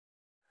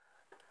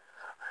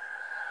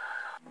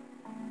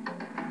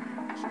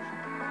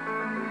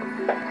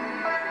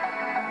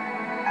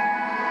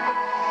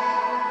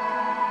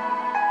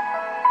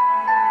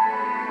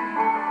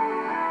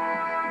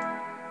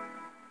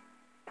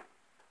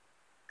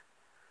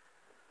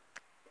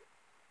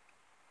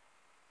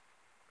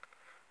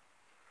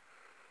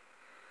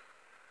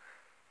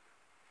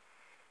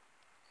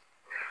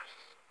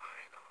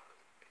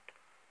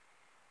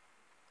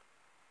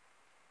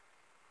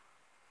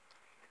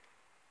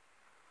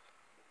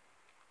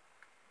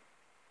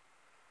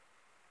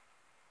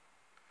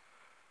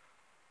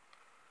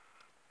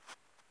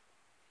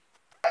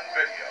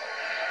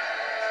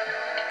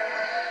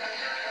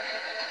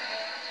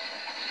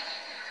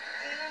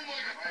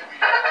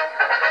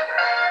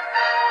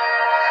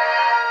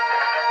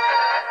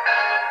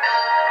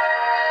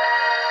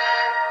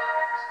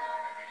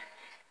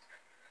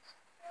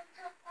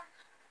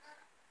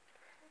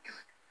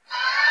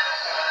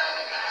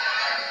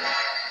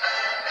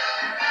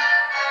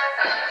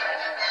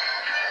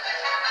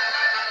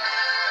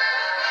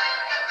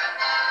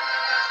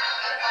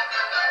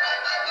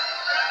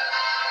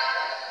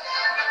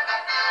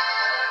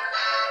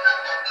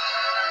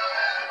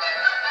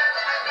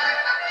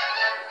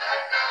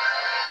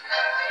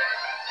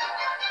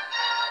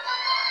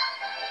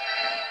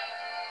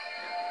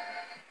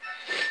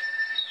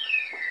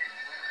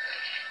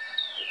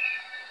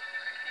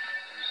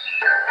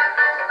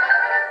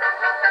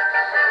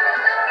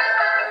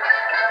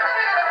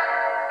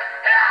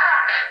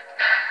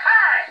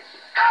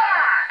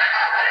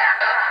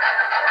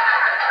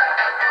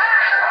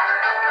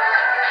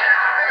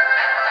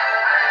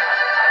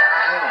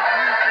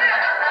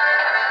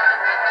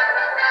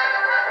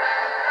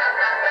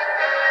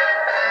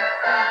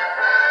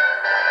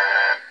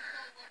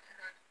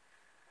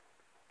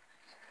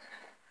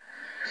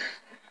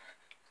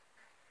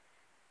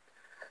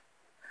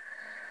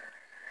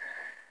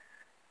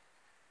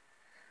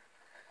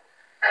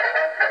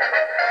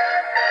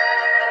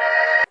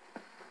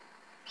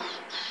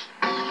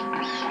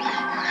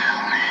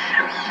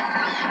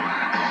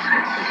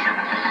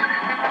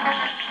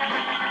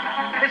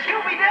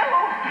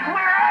Scooby-Doo,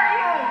 where are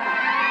you?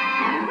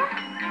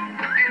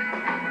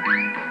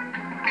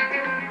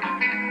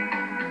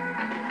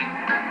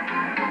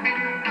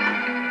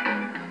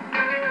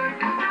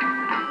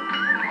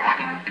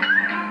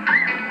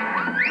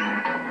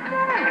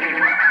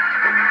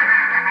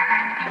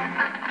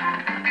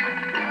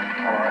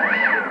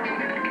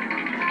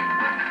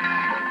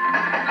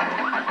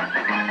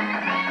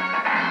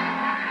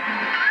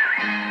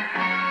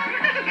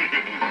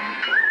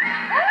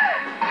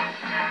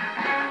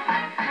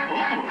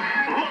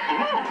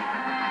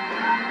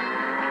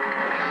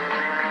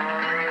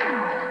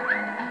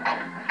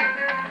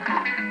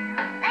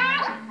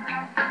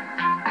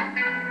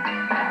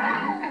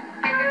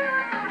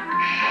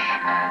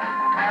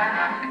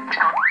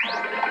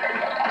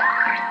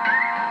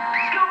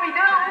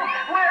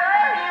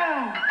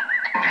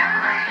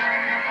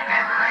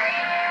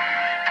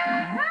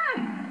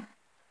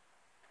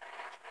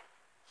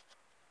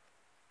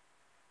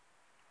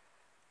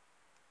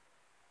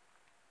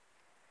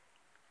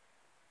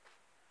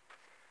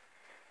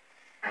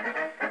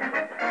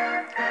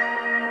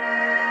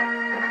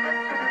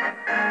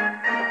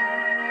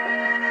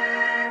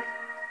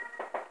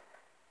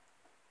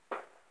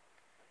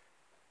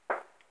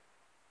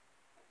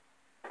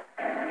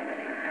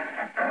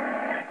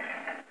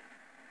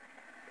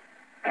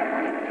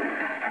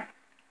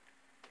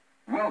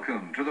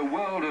 Welcome to the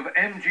world of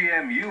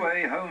MGM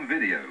UA Home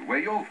Video, where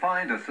you'll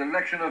find a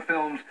selection of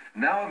films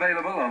now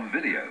available on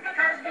video.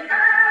 Because of the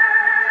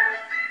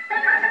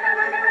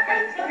wonderful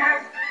things he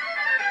does.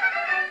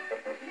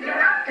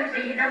 You're off to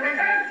see the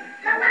wizard,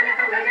 the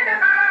wonderful Wizard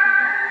of Oz.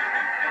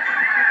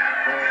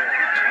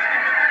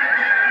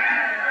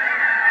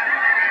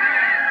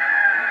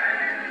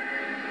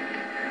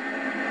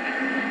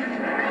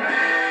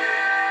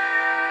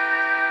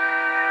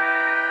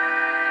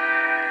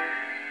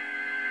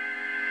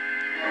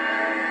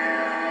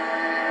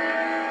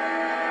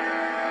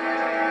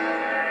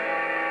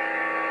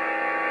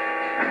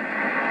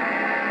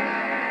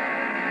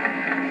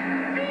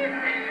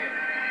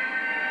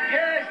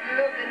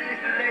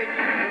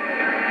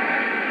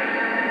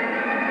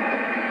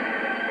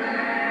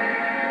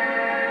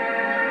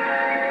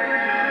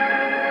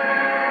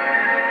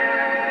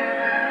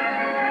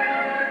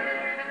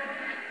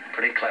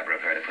 Pretty clever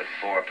of her to put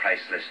 4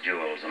 priceless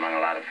jewels among a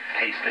lot of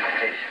pasted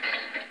fish.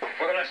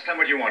 Well, then let's tell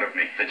what you want of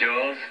me. The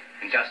jewels?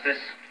 Injustice?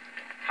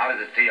 How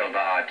does it feel,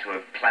 Bard, to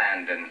have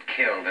planned and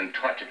killed and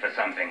tortured for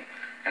something,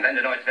 and then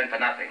to know it's been for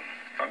nothing?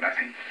 For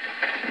nothing?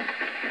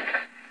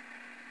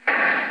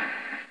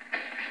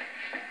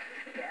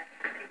 Yes,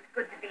 it's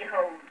good to be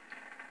home.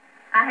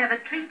 I have a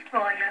treat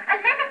for you. A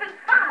letter from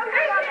Pop.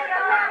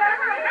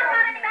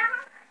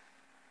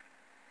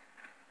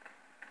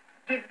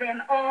 Give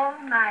them all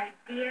my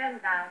dear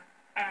love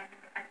and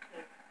a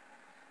kiss.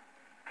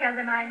 Tell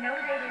them I know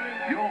they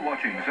will. You're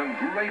watching some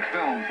great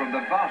films from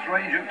the vast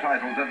range of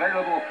titles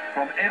available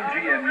from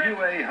MGM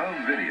UA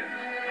Home Video.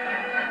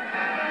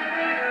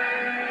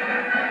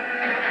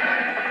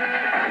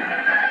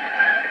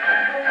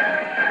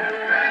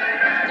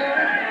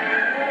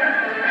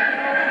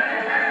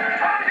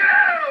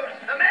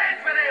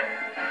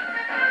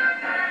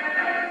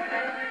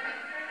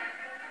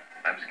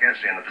 I'm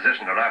scarcely in the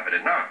position to laugh at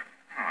it now.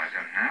 Oh, I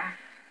don't know.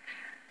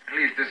 At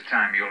least this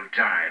time you'll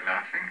die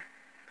laughing.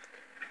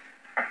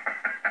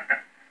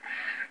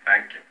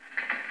 Thank you.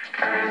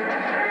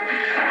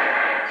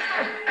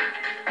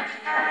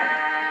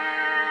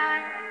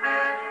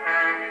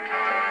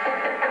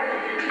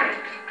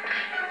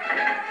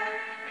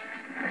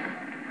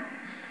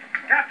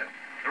 Captain,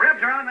 the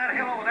Rebs are on that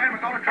hill over there, and we're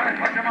going to try and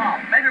push them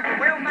off. Maybe we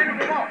will, maybe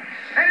we won't.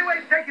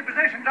 Anyway, take your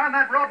positions on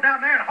that road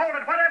down there and hold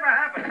it whatever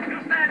happens.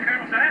 You'll stand,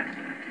 Colonel Sir.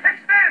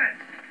 Extend it.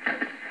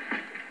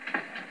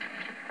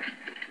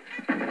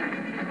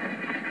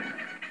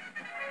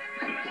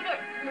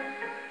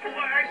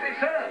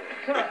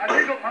 Sir, I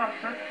beg your pardon,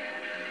 sir.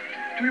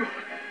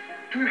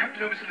 Do you happen to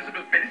know Miss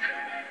Elizabeth Bennet?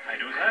 I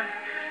do, sir.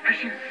 Has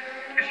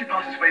she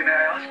passed this way, may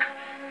I ask?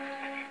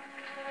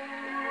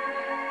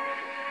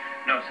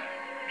 No, sir.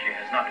 She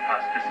has not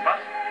passed this spot.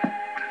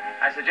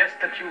 I suggest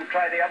that you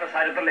try the other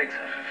side of the lake,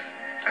 sir.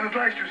 I'm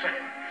obliged to, sir.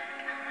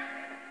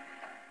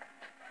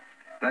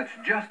 That's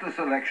just a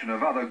selection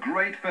of other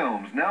great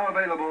films now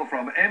available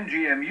from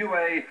MGM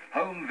UA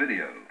Home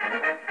Video.